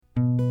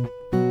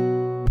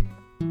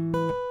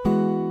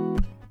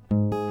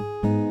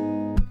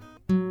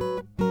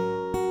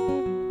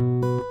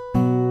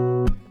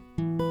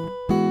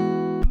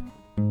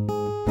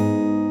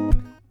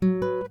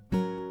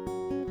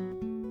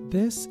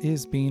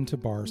is Bean to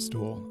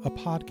Barstool, a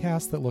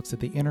podcast that looks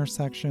at the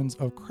intersections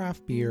of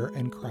craft beer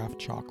and craft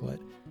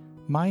chocolate.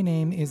 My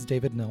name is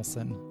David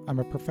Nilsson. I'm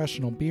a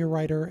professional beer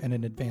writer and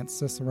an advanced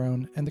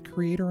cicerone, and the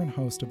creator and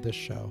host of this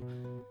show.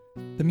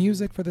 The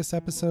music for this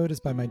episode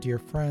is by my dear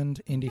friend,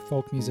 indie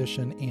folk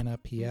musician Anna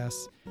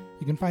P.S.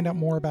 You can find out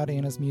more about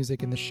Anna's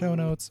music in the show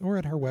notes or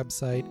at her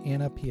website,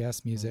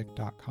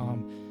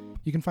 annapsmusic.com.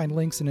 You can find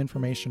links and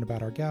information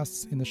about our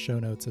guests in the show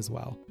notes as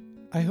well.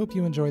 I hope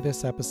you enjoy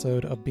this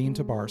episode of Bean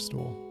to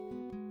Barstool.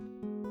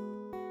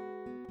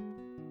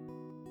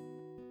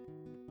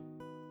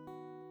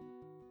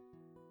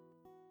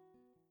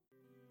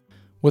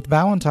 With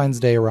Valentine's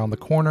Day around the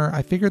corner,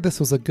 I figured this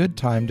was a good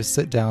time to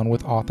sit down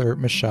with author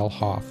Michelle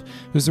Hoff,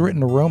 who's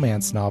written a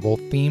romance novel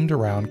themed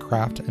around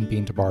craft and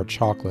bean-to-bar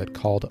chocolate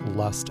called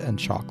Lust and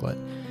Chocolate.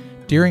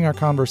 During our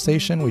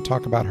conversation, we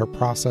talk about her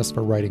process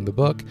for writing the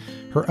book,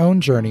 her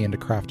own journey into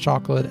craft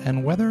chocolate,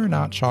 and whether or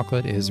not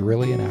chocolate is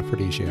really an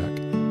aphrodisiac.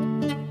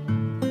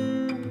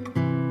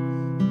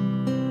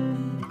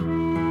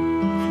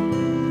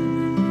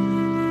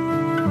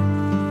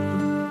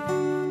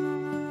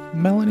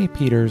 Melanie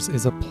Peters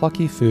is a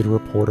plucky food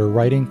reporter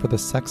writing for the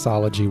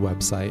Sexology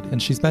website,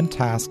 and she's been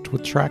tasked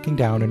with tracking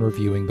down and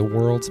reviewing the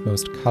world's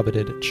most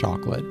coveted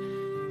chocolate.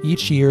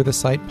 Each year, the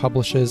site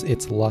publishes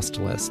its Lust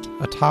List,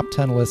 a top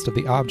 10 list of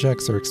the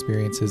objects or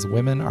experiences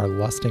women are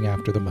lusting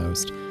after the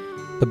most.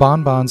 The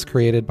bonbons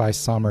created by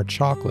Sommer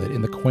Chocolate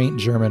in the quaint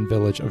German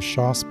village of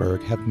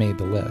Schlossberg have made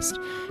the list,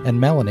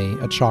 and Melanie,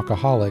 a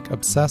chocoholic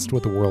obsessed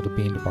with the world of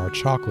bean-to-bar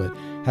chocolate,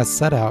 has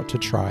set out to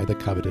try the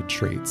coveted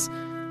treats.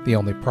 The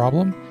only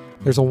problem?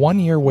 There's a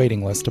 1-year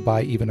waiting list to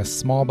buy even a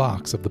small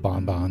box of the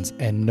bonbons,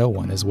 and no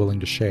one is willing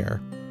to share.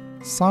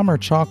 Sommer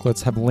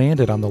Chocolates have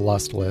landed on the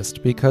Lust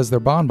List because their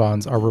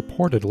bonbons are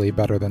reportedly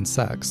better than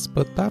sex,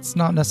 but that's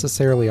not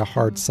necessarily a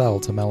hard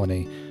sell to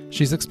Melanie.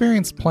 She's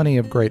experienced plenty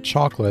of great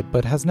chocolate,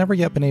 but has never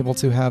yet been able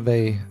to have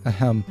a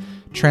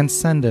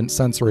transcendent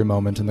sensory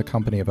moment in the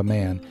company of a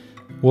man.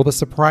 Will the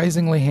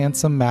surprisingly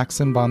handsome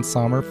Maxim von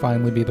Sommer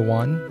finally be the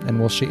one, and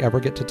will she ever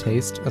get to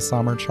taste a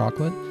Sommer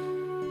chocolate?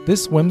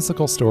 This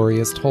whimsical story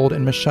is told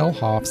in Michelle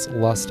Hoff's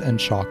Lust and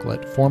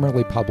Chocolate,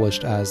 formerly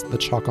published as The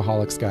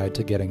Chocoholic's Guide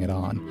to Getting It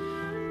On.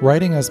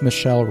 Writing as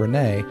Michelle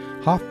Renee,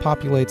 Hoff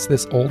populates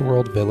this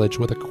old-world village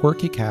with a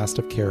quirky cast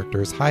of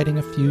characters hiding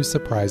a few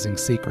surprising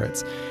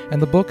secrets,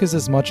 and the book is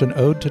as much an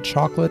ode to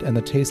chocolate and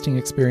the tasting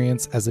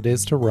experience as it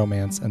is to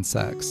romance and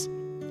sex.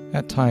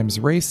 At times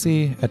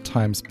racy, at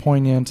times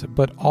poignant,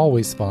 but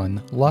always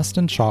fun, Lust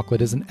and Chocolate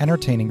is an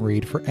entertaining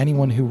read for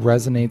anyone who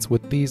resonates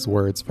with these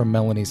words from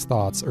Melanie's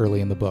thoughts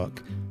early in the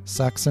book.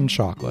 Sex and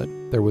chocolate,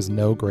 there was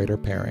no greater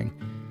pairing.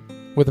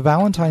 With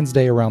Valentine's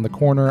Day around the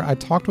corner, I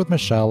talked with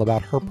Michelle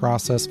about her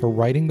process for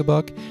writing the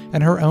book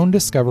and her own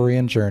discovery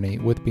and journey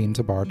with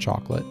bean-to-bar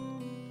chocolate.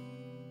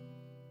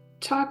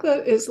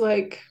 Chocolate is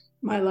like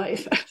my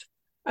life.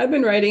 I've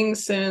been writing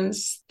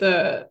since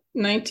the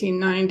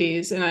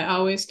 1990s, and I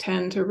always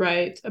tend to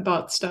write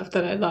about stuff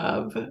that I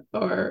love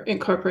or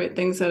incorporate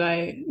things that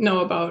I know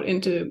about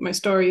into my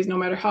stories, no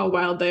matter how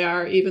wild they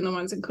are, even the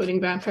ones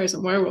including vampires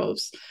and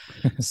werewolves.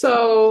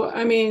 So,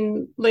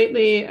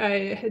 lately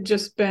I had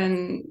just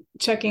been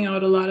checking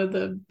out a lot of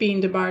the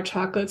bean-to-bar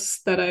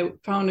chocolates that I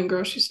found in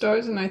grocery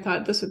stores, and I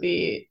thought this would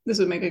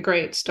make a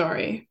great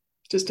story,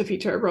 just to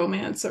feature a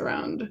romance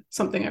around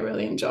something I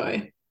really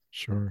enjoy.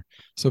 Sure.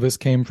 So this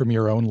came from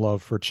your own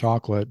love for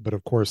chocolate, but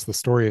of course the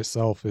story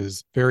itself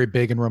is very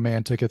big and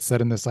romantic. It's set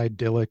in this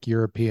idyllic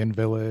European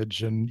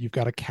village and you've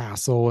got a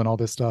castle and all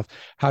this stuff.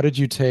 How did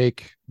you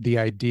take the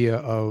idea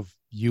of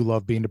you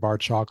love bean-to-bar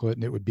chocolate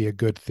and it would be a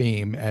good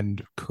theme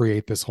and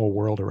create this whole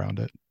world around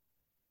it?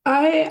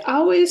 I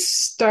always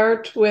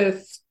start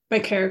with my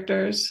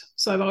characters.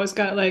 So I've always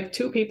got like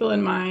two people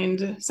in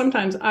mind.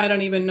 Sometimes I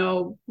don't even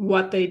know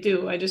what they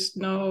do. I just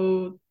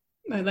know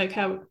I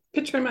have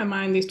picture in my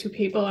mind these two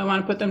people. I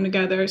want to put them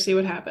together, see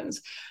what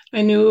happens.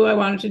 I knew I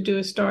wanted to do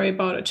a story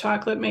about a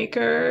chocolate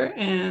maker,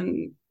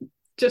 and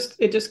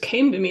it just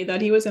came to me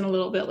that he was in a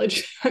little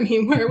village.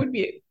 Where would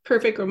be a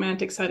perfect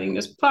romantic setting?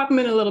 Just plop him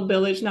in a little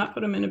village, not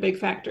put him in a big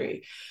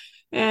factory.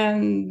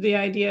 And the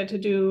idea to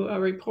do a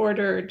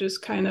reporter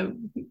just kind of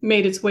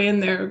made its way in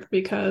there,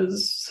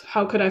 because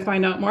how could I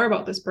find out more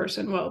about this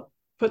person? Well,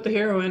 put the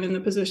heroine in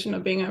the position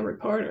of being a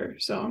reporter.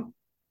 So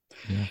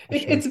yeah, sure.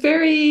 It's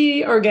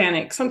very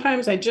organic.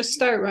 Sometimes I just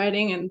start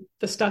writing and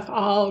the stuff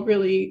all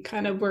really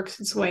kind of works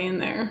its way in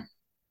there.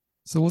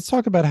 So let's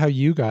talk about how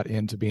you got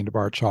into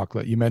bean-to-bar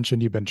chocolate. You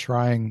mentioned you've been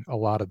trying a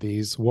lot of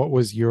these. What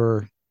was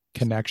your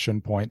connection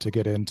point to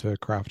get into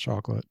craft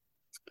chocolate?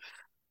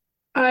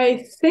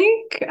 I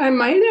think I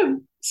might have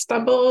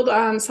stumbled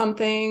on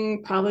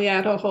something probably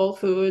at a Whole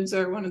Foods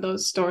or one of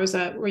those stores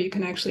where you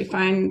can actually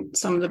find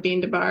some of the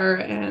bean-to-bar,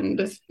 and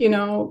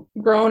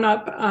grown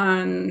up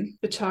on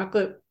the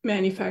chocolate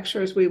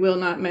manufacturers we will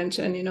not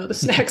mention, the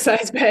snack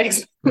size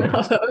bags and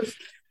all those,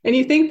 and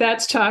you think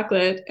that's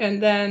chocolate,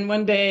 and then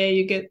one day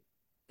you get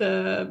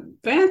the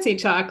fancy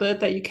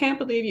chocolate that you can't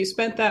believe you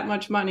spent that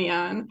much money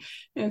on,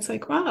 and it's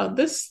like, wow,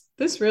 this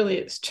this really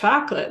is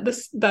chocolate.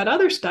 That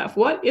other stuff,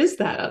 what is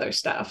that other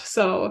stuff?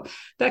 So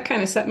that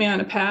kind of set me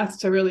on a path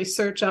to really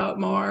search out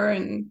more.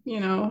 And,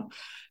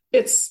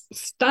 it's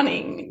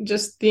stunning,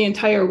 just the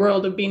entire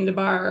world of Bean to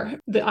Bar,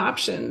 the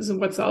options and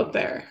what's out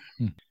there.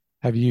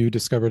 Have you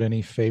discovered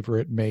any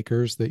favorite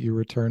makers that you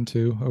return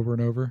to over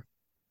and over?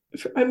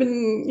 I've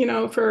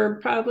been, for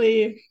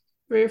probably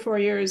 3 or 4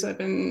 years, I've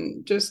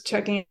been just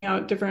checking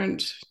out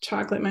different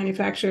chocolate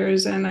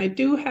manufacturers, and I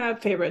do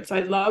have favorites.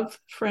 I love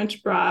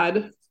French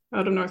Broad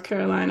out of North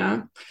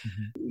Carolina.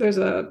 Mm-hmm. There's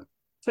a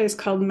place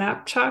called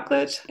Map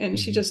Chocolate, and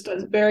she just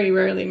does very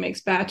rarely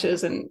makes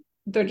batches, and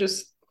they're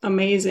just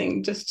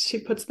amazing. Just she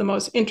puts the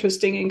most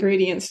interesting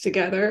ingredients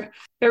together.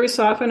 Every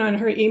so often on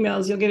her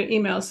emails, you'll get an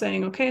email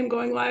saying, okay, I'm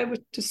going live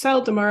to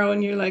sell tomorrow.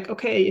 And you're like,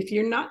 okay, if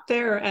you're not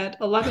there at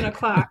 11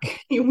 o'clock,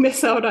 you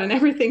miss out on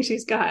everything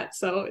she's got.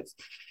 So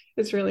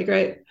it's really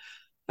great.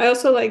 I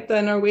also like the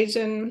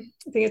Norwegian,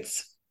 I think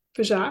it's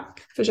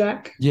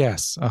Fajak.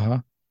 Yes.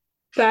 Uh-huh.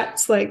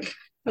 That's like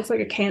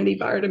a candy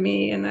bar to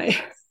me. And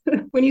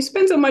when you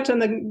spend so much on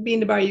the Bean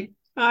to Bar,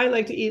 I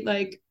like to eat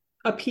like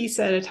a piece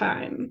at a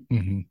time.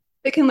 Mm-hmm.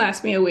 It can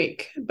last me a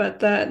week,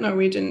 but that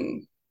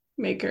Norwegian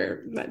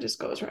maker, that just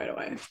goes right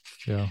away.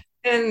 Yeah.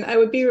 And I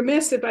would be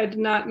remiss if I did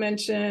not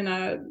mention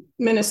a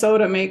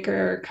Minnesota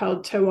maker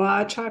called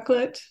Terroir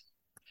Chocolate.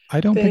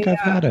 I don't think I've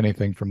had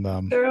anything from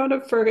them. They're out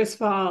of Fergus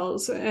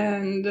Falls,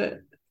 and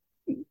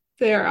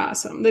they're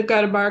awesome. They've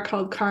got a bar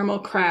called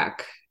Caramel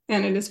Crack,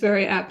 and it is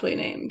very aptly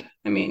named.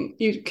 I mean,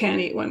 you can't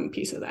eat one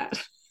piece of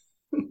that.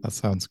 That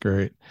sounds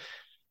great.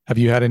 Have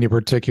you had any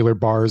particular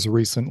bars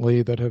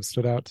recently that have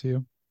stood out to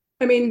you?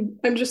 I mean,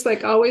 I'm just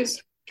like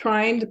always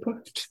trying to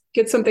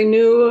get something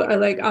new. I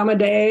like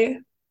Amadei.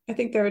 I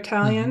think they're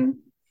Italian. Mm-hmm.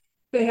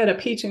 They had a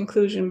peach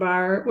inclusion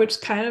bar, which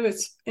kind of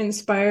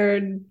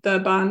inspired the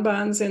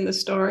bonbons in the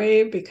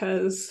story,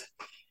 because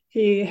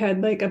he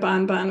had like a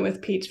bonbon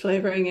with peach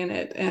flavoring in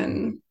it.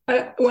 And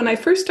when I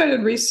first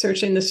started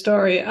researching the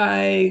story,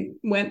 I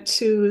went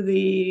to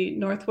the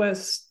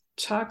Northwest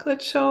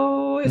Chocolate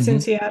Show. It's in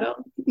Seattle.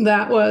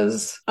 That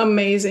was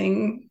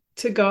amazing,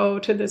 to go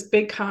to this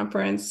big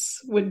conference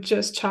with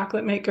just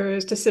chocolate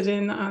makers, to sit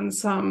in on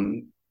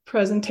some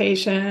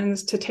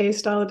presentations, to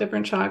taste all the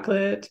different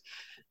chocolate,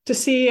 to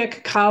see a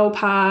cacao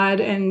pod,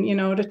 and,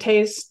 to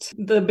taste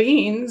the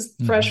beans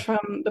fresh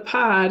from the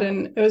pod.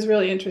 And it was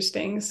really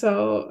interesting.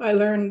 So I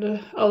learned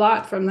a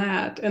lot from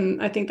that.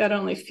 And I think that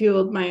only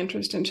fueled my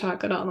interest in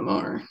chocolate all the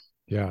more.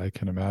 Yeah, I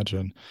can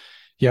imagine.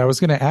 Yeah, I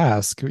was going to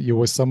ask you,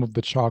 with some of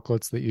the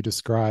chocolates that you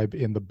describe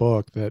in the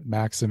book that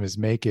Maxim is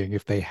making,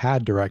 if they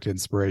had direct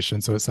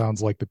inspiration. So it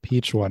sounds like the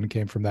peach one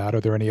came from that.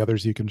 Are there any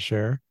others you can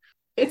share?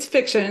 It's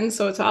fiction,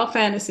 so it's all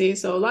fantasy.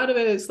 So a lot of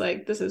it is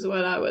like, this is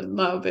what I would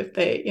love if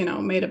they,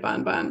 made a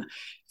bonbon.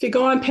 If you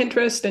go on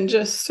Pinterest and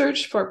just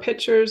search for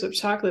pictures of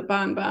chocolate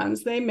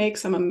bonbons, they make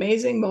some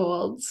amazing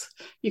molds.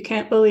 You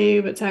can't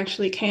believe it's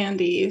actually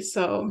candy.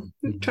 So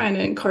I'm trying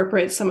to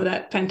incorporate some of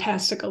that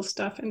fantastical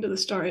stuff into the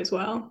story as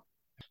well.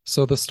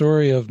 So the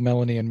story of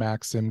Melanie and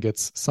Maxim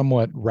gets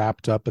somewhat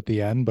wrapped up at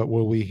the end, but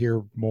will we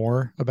hear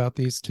more about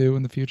these two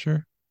in the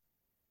future?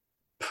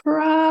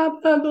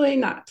 Probably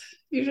not.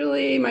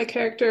 Usually my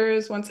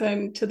characters, once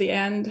I'm to the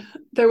end,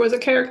 there is a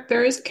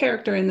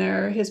character in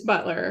there, his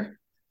butler,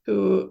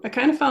 who I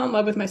kind of fell in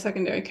love with my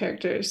secondary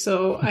characters.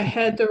 So I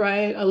had to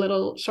write a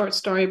little short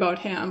story about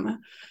him.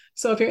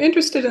 So if you're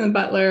interested in the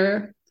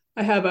butler,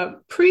 I have a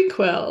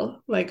prequel,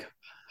 like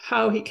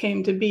how he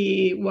came to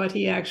be what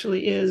he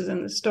actually is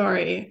in the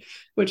story,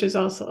 which is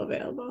also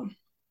available.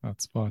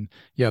 That's fun.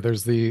 Yeah,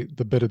 there's the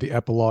bit of the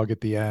epilogue at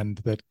the end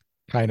that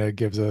kind of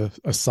gives a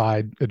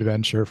side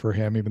adventure for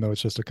him, even though it's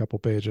just a couple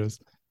pages.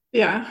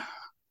 Yeah.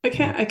 I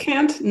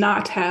can't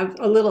not have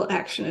a little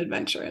action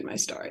adventure in my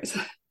stories.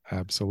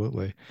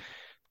 Absolutely.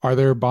 Are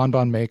there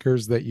bonbon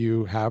makers that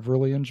you have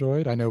really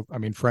enjoyed?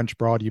 French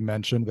Broad, you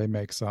mentioned, they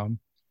make some.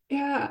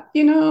 Yeah,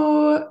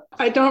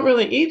 I don't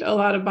really eat a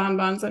lot of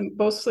bonbons. I've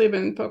mostly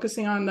been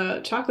focusing on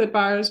the chocolate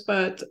bars,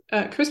 but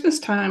at Christmas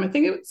time, I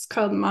think it was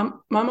called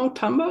Mamo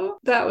Tumbo.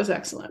 That was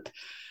excellent.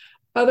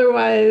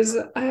 Otherwise,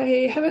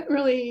 I haven't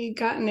really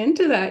gotten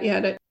into that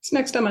yet. It's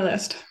next on my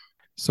list.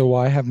 So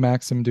why have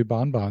Maxim do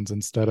bonbons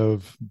instead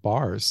of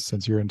bars,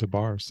 since you're into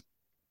bars?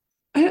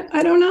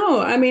 I don't know.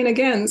 I mean,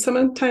 again,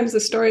 sometimes the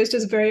story is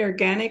just very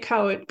organic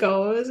how it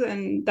goes,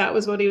 and that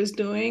was what he was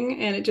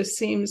doing. And it just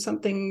seems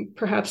something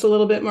perhaps a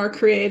little bit more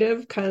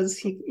creative, because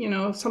he,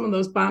 some of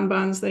those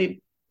bonbons,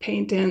 they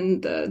paint in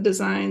the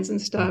designs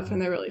and stuff,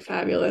 and they're really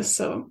fabulous.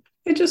 So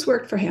it just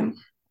worked for him.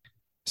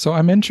 So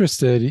I'm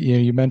interested,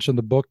 you mentioned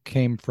the book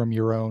came from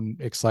your own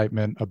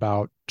excitement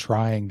about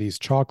trying these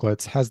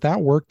chocolates. Has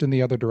that worked in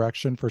the other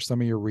direction for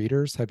some of your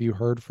readers? Have you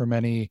heard from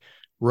any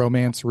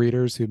romance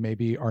readers who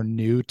maybe are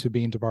new to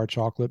Bean to Bar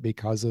chocolate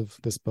because of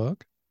this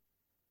book?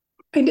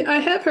 I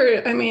have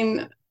heard. I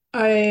mean,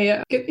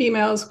 I get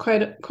emails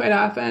quite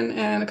often,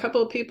 and a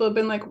couple of people have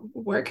been like,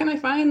 where can I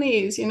find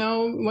these?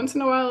 Once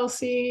in a while I'll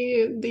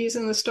see these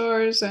in the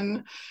stores,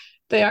 and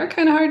They are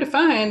kind of hard to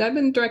find. I've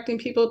been directing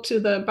people to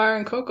the Bar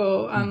and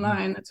Cocoa Mm-hmm.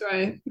 online. That's where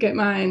I get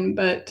mine,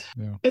 but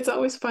Yeah. it's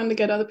always fun to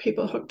get other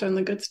people hooked on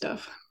the good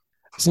stuff.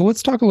 So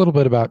let's talk a little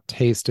bit about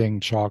tasting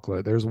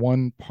chocolate. There's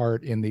one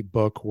part in the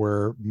book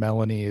where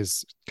Melanie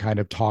is kind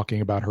of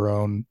talking about her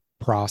own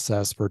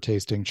process for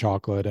tasting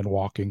chocolate and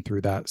walking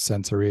through that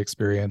sensory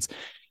experience.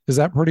 Does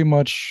that pretty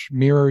much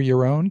mirror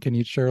your own? Can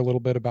you share a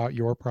little bit about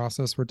your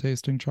process for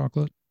tasting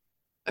chocolate?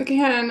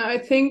 Again, I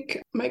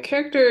think my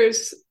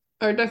characters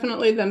are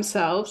definitely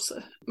themselves.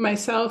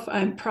 Myself,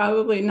 I'm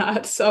probably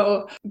not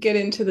so get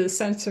into the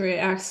sensory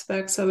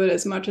aspects of it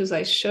as much as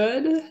I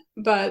should,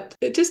 but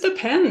it just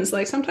depends.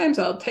 Like sometimes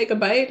I'll take a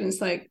bite and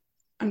it's like,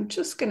 I'm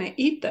just going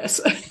to eat this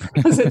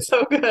because it's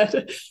so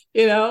good,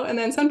 And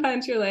then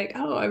sometimes you're like,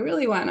 oh, I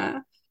really want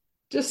to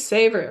just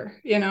savor,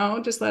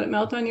 just let it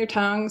melt on your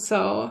tongue.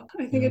 So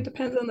I think Yeah. it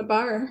depends on the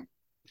bar.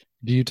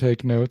 Do you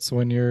take notes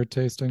when you're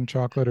tasting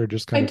chocolate or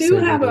just I kind of do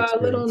savor have the a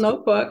little experience?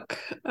 notebook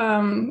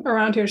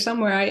around here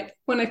somewhere.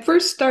 When I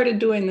first started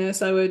doing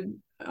this, I would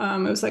it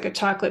was like a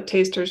chocolate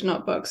taster's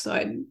notebook, so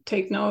I'd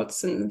take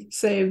notes and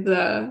save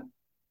the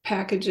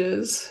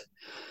packages.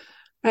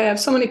 I have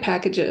so many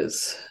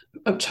packages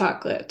of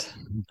chocolate.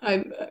 Mhm.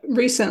 I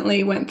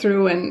recently went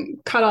through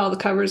and cut all the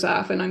covers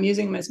off, and I'm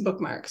using them as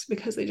bookmarks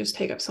because they just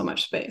take up so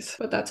much space.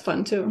 But that's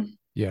fun too.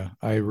 Yeah,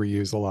 I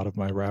reuse a lot of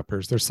my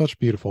wrappers. There's such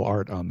beautiful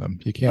art on them.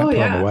 You Oh can't put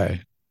them yeah,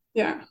 away.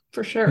 yeah,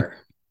 for sure.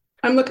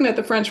 I'm looking at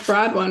the French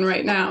broad one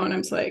right now, and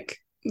I'm just like,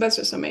 that's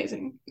just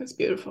amazing. That's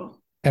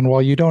beautiful. And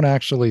while you don't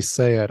actually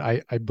say it,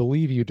 I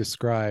believe you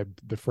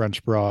described the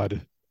French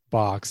broad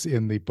box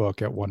in the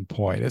book at one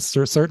point. It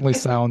certainly I,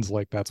 sounds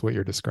like that's what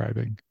you're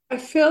describing. I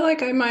feel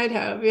like I might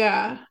have,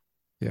 yeah.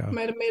 Yeah.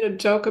 Might have made a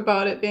joke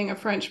about it being a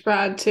French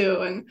broad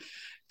too. And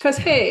because,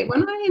 hey,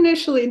 when I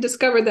initially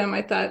discovered them,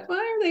 I thought, why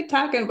are they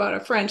talking about a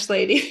French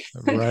lady?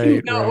 I Right,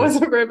 didn't know it right.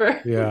 was a river.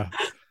 Yeah.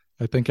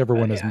 I think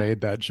everyone But has yeah,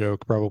 made that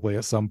joke probably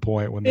at some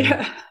point when they're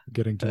yeah.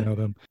 getting to know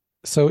them.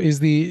 So is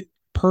the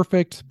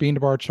perfect bean to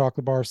bar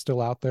chocolate bar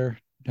still out there?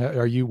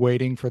 Are you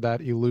waiting for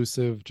that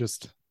elusive,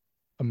 just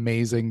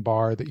amazing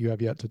bar that you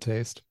have yet to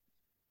taste?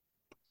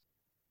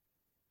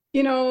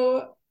 You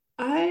know,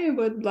 I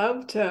would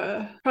love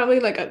to, probably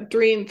like a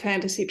dream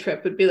fantasy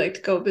trip would be like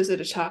to go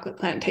visit a chocolate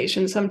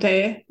plantation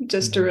someday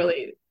just to Mhm.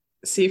 really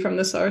see from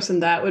the source.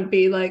 And that would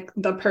be like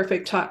the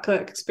perfect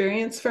chocolate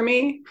experience for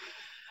me.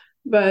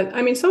 But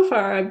I mean, so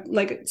far, I've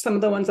like some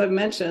of the ones I've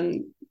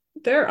mentioned,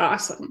 they're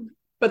awesome,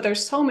 but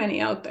there's so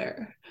many out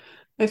there.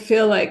 I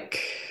feel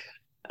like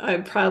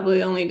I've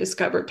probably only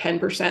discovered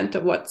 10%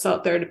 of what's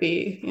out there to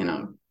be,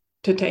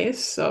 to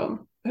taste.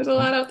 So there's a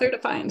lot out there to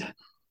find.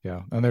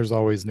 Yeah, and there's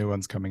always new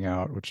ones coming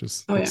out, which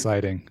is Oh, yeah.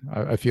 exciting.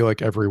 I feel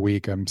like every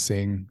week I'm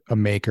seeing a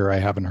maker I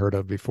haven't heard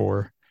of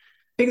before.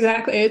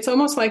 Exactly. It's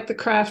almost like the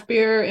craft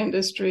beer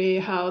industry,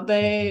 how Mhm.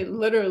 they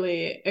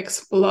literally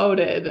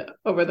exploded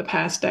over the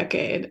past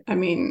decade. I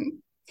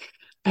mean,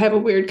 I have a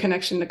weird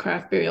connection to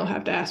craft beer you'll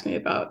have to ask me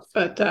about,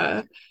 but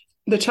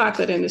the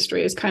chocolate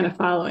industry is kind of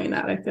following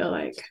that, I feel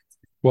like.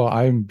 Well,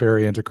 I'm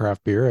very into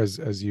craft beer,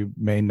 as you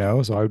may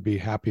know, so I would be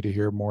happy to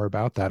hear more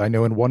about that. I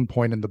know in one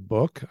point in the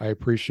book, I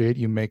appreciate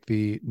you make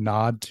the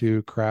nod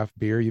to craft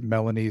beer.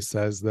 Melanie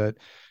says that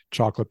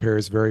chocolate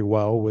pairs very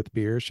well with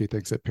beer. She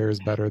thinks it pairs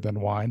better than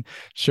wine.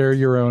 Share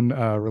your own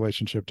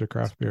relationship to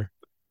craft beer.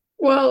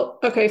 Well,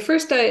 okay,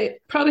 first, I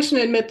probably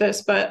shouldn't admit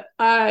this, but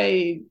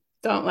I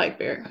don't like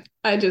beer.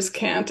 I just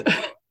can't.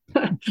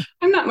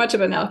 I'm not much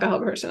of an alcohol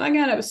person. I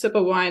can have a sip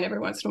of wine every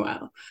once in a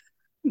while.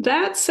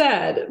 That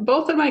said,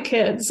 both of my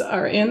kids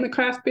are in the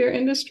craft beer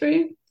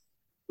industry.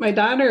 My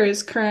daughter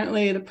is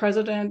currently the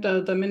president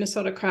of the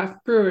Minnesota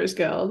Craft Brewers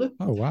Guild,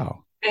 Oh,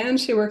 wow. and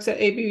she works at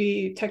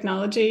ABV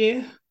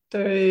Technology.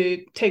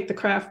 They take the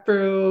craft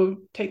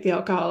brew, take the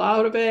alcohol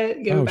out of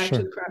it, give it Oh, back to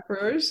sure. the craft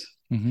brewers.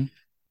 Hmm.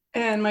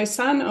 And my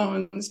son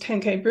owns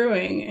 10K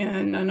Brewing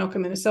in Anoka,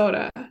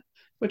 Minnesota,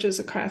 which is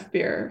a craft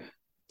beer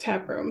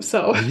tap room.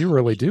 So Well, you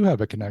really do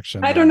have a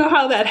connection I don't then. know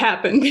how that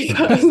happened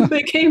because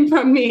they came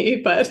from me,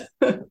 but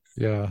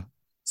Yeah.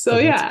 so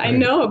Well, that's yeah, I great.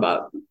 know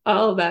about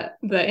all of that,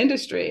 the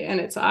industry, and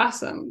it's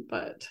awesome.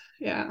 But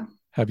yeah,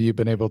 Have you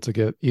been able to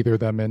get either of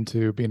them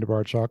into bean to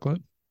bar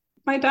chocolate?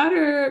 my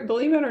daughter,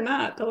 believe it or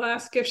not, the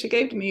last gift she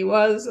gave to me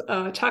was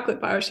a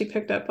chocolate bar she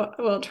picked up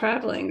while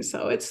traveling.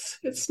 So it's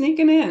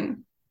sneaking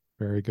in.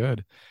 Very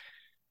good.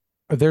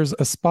 There's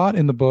a spot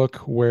in the book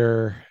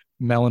where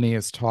Melanie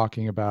is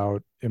talking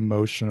about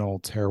emotional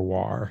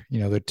terroir.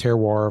 You know, the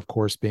terroir, of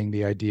course, being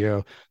the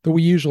idea that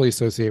we usually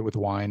associate with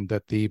wine,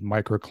 that the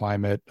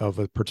microclimate of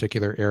a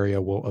particular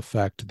area will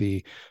affect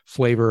the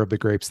flavor of the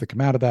grapes that come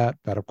out of that.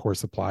 That, of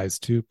course, applies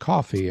to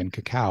coffee and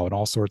cacao and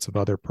all sorts of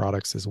other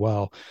products as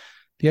well.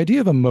 The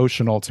idea of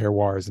emotional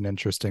terroir is an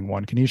interesting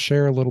one. Can you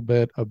share a little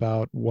bit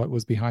about what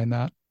was behind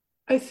that?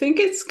 I think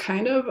it's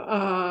kind of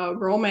a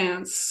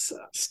romance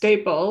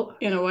staple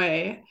in a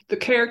way. The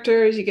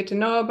characters, you get to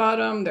know about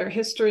them, their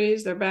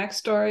histories, their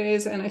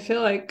backstories. And I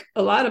feel like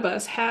a lot of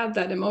us have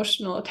that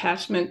emotional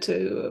attachment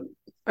to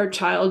our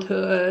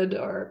childhood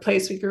or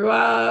place we grew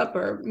up,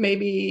 or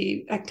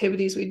maybe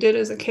activities we did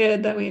as a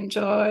kid that we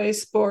enjoy,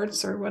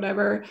 sports or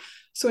whatever.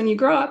 So when you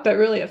grow up, that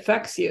really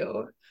affects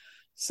you.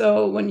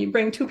 So when you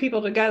bring two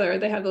people together,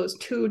 they have those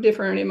two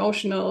different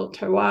emotional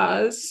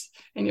terroirs,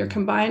 and you're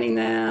combining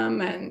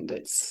them, and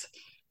that's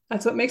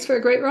what makes for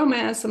a great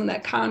romance. Some of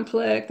that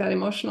conflict, that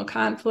emotional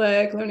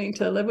conflict, learning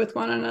to live with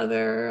one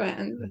another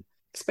and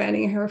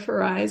expanding her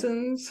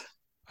horizons.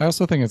 I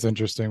also think it's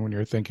interesting when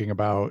you're thinking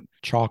about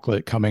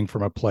chocolate coming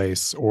from a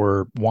place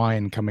or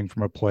wine coming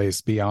from a place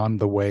beyond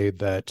the way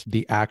that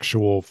the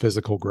actual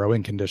physical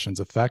growing conditions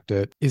affect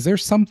it. Is there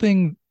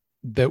something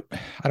that,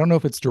 I don't know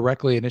if it's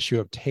directly an issue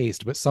of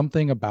taste, but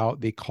something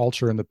about the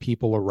culture and the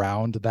people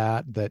around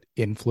that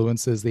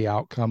influences the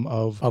outcome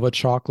of a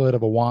chocolate,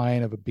 of a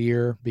wine, of a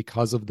beer,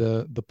 because of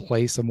the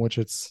place in which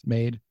it's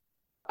made?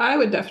 I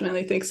would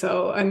definitely think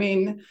so. I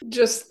mean,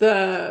 just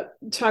the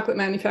chocolate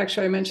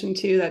manufacturer I mentioned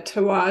to you, that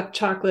Terroir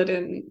chocolate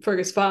in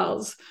Fergus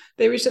Falls,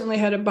 they recently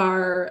had a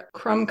bar,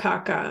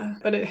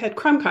 Krumkaka, but it had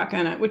krumkaka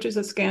in it, which is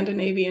a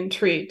Scandinavian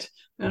treat.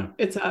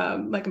 It's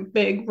like a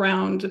big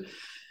round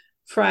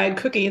fried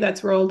cookie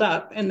that's rolled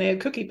up, and they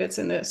had cookie bits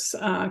in this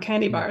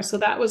candy bar. So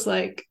that was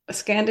like a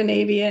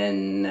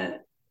Scandinavian,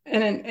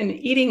 and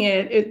eating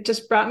it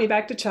just brought me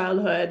back to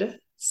childhood.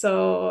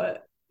 So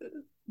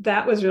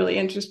that was really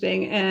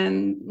interesting.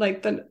 And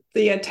like the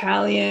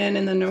Italian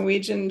and the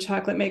Norwegian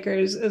chocolate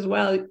makers as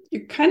well,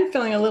 you're kind of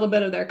feeling a little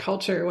bit of their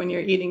culture when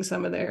you're eating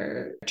some of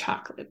their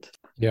chocolate.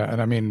 Yeah.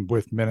 And I mean,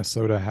 with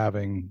Minnesota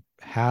having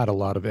had a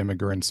lot of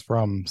immigrants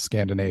from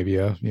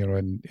Scandinavia,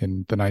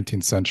 in the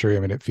 19th century, I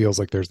mean, it feels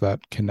like there's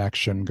that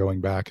connection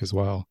going back as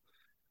well.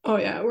 Oh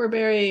yeah, we're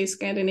very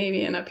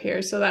Scandinavian up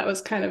here. So that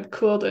was kind of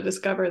cool to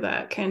discover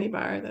that candy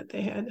bar that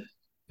they had.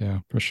 Yeah,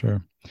 for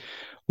sure.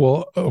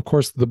 Well, of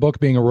course, the book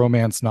being a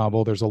romance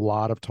novel, there's a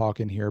lot of talk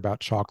in here about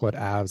chocolate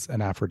as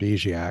an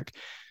aphrodisiac.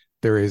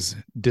 There is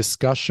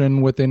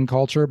discussion within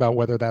culture about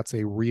whether that's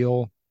a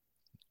real,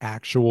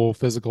 actual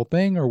physical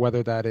thing or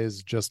whether that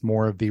is just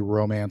more of the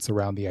romance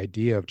around the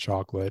idea of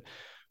chocolate.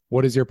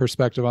 What is your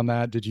perspective on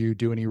that? Did you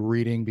do any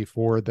reading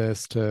before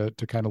this to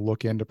kind of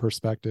look into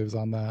perspectives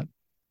on that?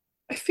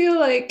 I feel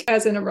like,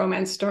 as in a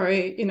romance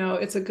story,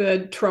 it's a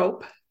good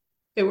trope.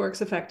 It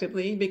works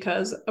effectively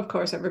because, of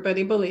course,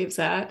 everybody believes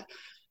that.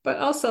 But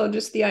also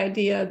just the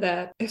idea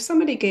that if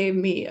somebody gave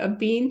me a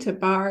bean to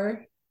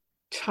bar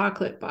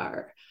chocolate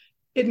bar,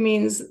 it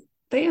means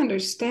they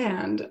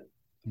understand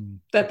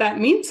that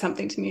means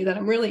something to me, that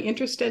I'm really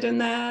interested in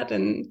that.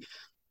 And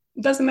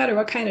it doesn't matter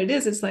what kind it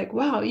is. It's like,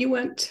 wow, you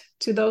went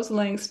to those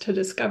lengths to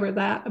discover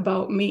that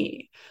about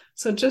me.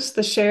 So just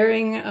the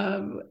sharing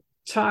of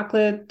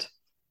chocolate,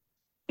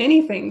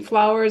 anything,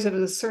 flowers, if it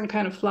was a certain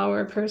kind of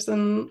flower a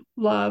person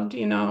loved,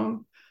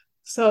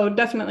 So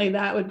definitely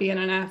that would be an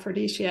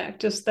aphrodisiac,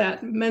 just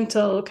that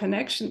mental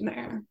connection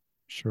there.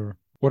 Sure.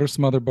 What are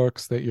some other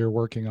books that you're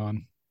working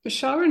on?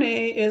 Michelle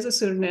Renee is a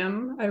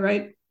pseudonym. I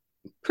write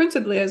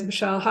principally as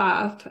Michelle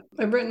Hoff.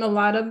 I've written a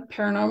lot of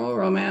paranormal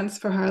romance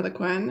for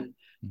Harlequin.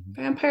 Mm-hmm.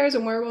 Vampires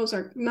and werewolves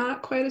are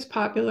not quite as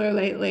popular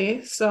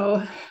lately,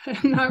 so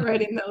I'm not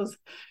writing those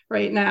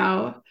right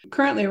now. I'm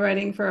currently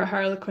writing for a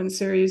Harlequin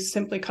series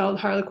simply called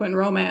Harlequin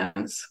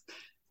Romance.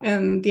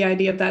 And the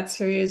idea of that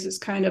series is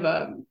kind of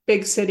a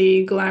big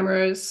city,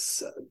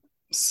 glamorous,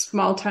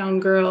 small town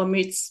girl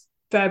meets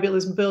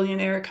fabulous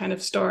billionaire kind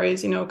of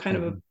stories, kind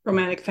of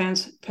romantic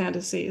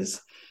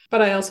fantasies.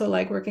 But I also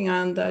like working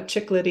on the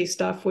chick-lit-y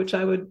stuff, which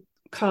I would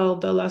call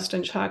the Lust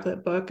and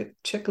Chocolate book.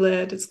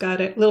 Chick-lit, it's got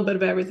a little bit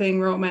of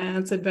everything,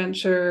 romance,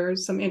 adventure,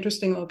 some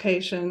interesting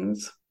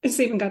locations. It's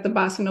even got the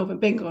Bossa Nova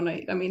bingo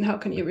night. I mean, how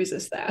can you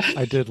resist that?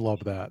 I did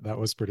love that. That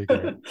was pretty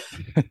great.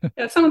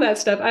 Yeah, some of that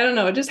stuff, I don't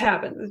know, it just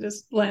happens. It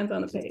just lands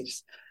on the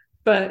page.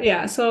 But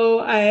yeah,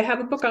 so I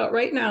have a book out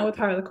right now with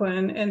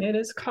Harlequin, and it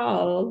is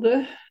called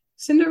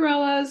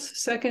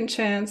Cinderella's Second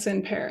Chance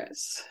in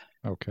Paris.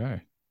 Okay.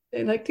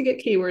 They like to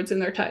get keywords in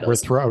their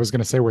titles. I was going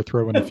to say we're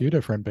throwing a few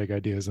different big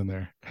ideas in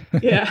there.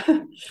 Yeah.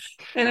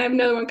 And I have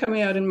another one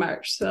coming out in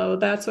March. So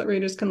that's what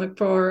readers can look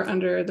for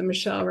under the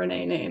Michelle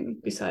Renee name,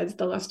 besides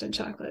the Lust and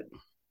Chocolate.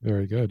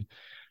 Very good.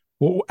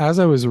 Well, as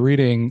I was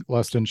reading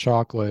Lust and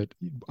Chocolate,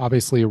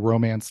 obviously a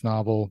romance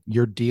novel,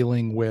 you're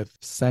dealing with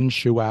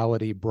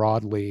sensuality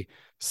broadly.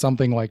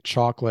 Something like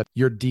chocolate,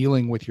 you're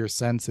dealing with your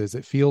senses.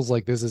 It feels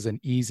like this is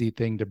an easy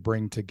thing to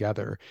bring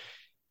together.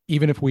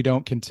 Even if we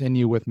don't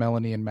continue with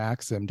Melanie and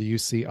Maxim, do you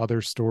see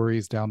other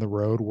stories down the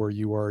road where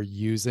you are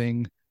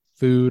using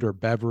food or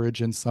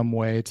beverage in some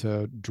way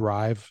to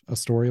drive a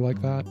story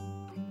like that?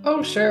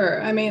 Oh,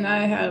 sure. I mean,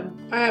 I have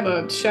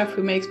a chef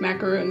who makes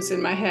macaroons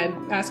in my head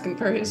asking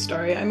for his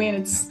story. I mean,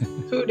 it's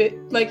food,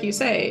 like you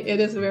say, it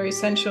is a very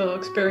sensual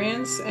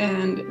experience,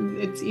 and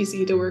it's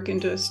easy to work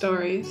into a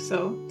story.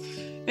 So,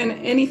 and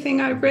anything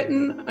I've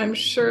written, I'm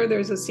sure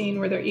there's a scene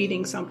where they're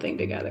eating something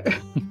together.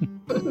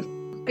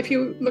 If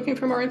you're looking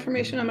for more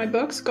information on my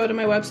books, go to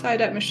my website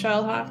at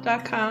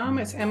michellehoff.com.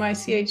 It's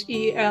MICHELEHAUF.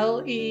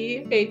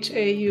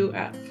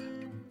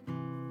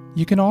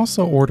 You can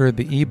also order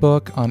the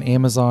ebook on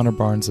Amazon or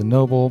Barnes &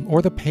 Noble,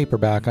 or the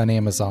paperback on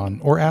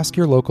Amazon, or ask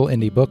your local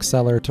indie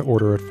bookseller to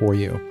order it for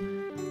you.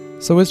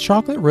 So is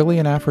chocolate really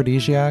an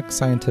aphrodisiac,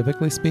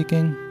 scientifically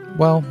speaking?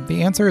 Well,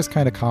 the answer is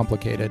kind of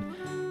complicated.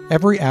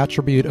 Every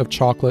attribute of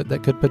chocolate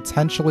that could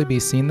potentially be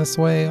seen this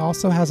way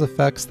also has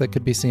effects that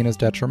could be seen as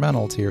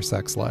detrimental to your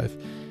sex life.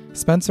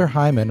 Spencer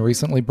Hyman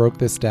recently broke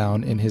this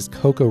down in his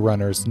Cocoa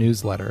Runners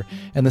newsletter,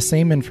 and the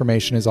same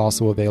information is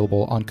also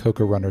available on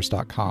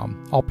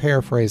cocorunners.com. I'll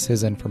paraphrase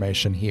his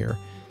information here.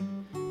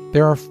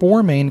 There are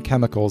 4 main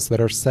chemicals that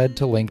are said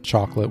to link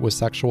chocolate with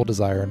sexual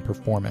desire and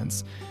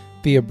performance.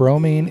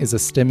 Theobromine is a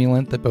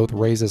stimulant that both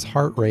raises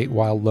heart rate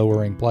while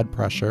lowering blood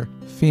pressure.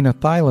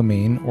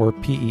 Phenethylamine, or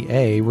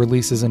PEA,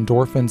 releases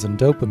endorphins and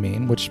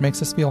dopamine, which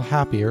makes us feel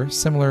happier,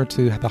 similar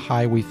to the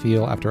high we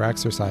feel after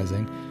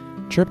exercising.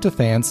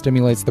 Tryptophan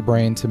stimulates the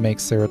brain to make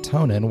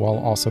serotonin while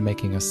also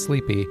making us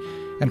sleepy,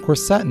 and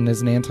quercetin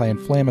is an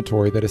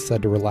anti-inflammatory that is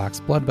said to relax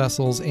blood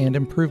vessels and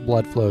improve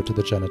blood flow to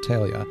the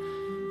genitalia.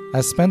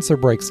 As Spencer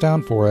breaks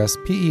down for us,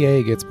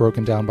 PEA gets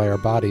broken down by our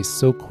bodies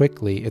so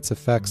quickly its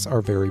effects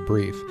are very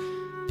brief.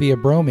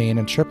 Theobromine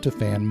and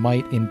tryptophan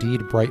might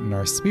indeed brighten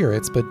our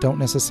spirits, but don't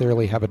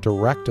necessarily have a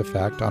direct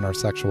effect on our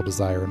sexual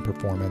desire and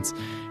performance,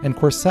 and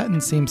quercetin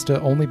seems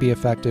to only be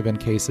effective in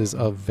cases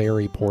of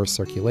very poor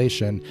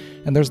circulation,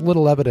 and there's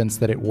little evidence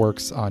that it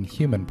works on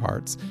human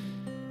parts.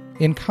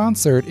 In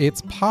concert,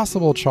 it's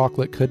possible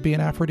chocolate could be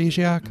an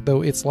aphrodisiac,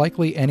 though it's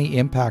likely any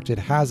impact it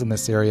has in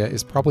this area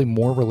is probably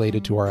more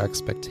related to our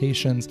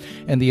expectations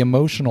and the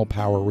emotional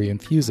power we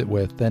infuse it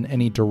with than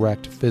any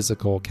direct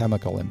physical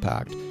chemical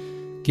impact.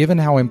 Given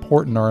how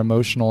important our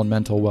emotional and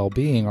mental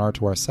well-being are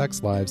to our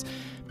sex lives,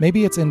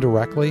 maybe it's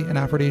indirectly an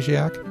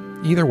aphrodisiac.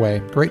 Either way,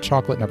 great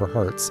chocolate never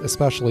hurts,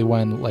 especially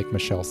when, like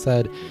Michelle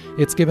said,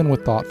 it's given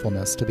with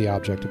thoughtfulness to the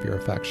object of your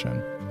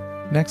affection.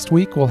 Next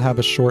week, we'll have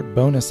a short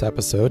bonus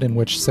episode in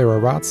which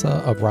Sarah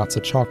Ratza of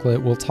Ratza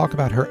Chocolate will talk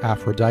about her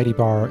Aphrodite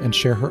bar and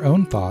share her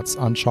own thoughts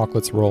on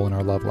chocolate's role in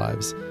our love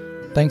lives.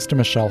 Thanks to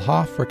Michelle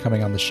Hoff for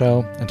coming on the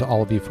show, and to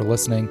all of you for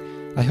listening.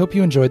 I hope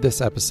you enjoyed this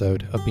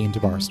episode of Bean to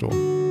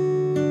Barstool.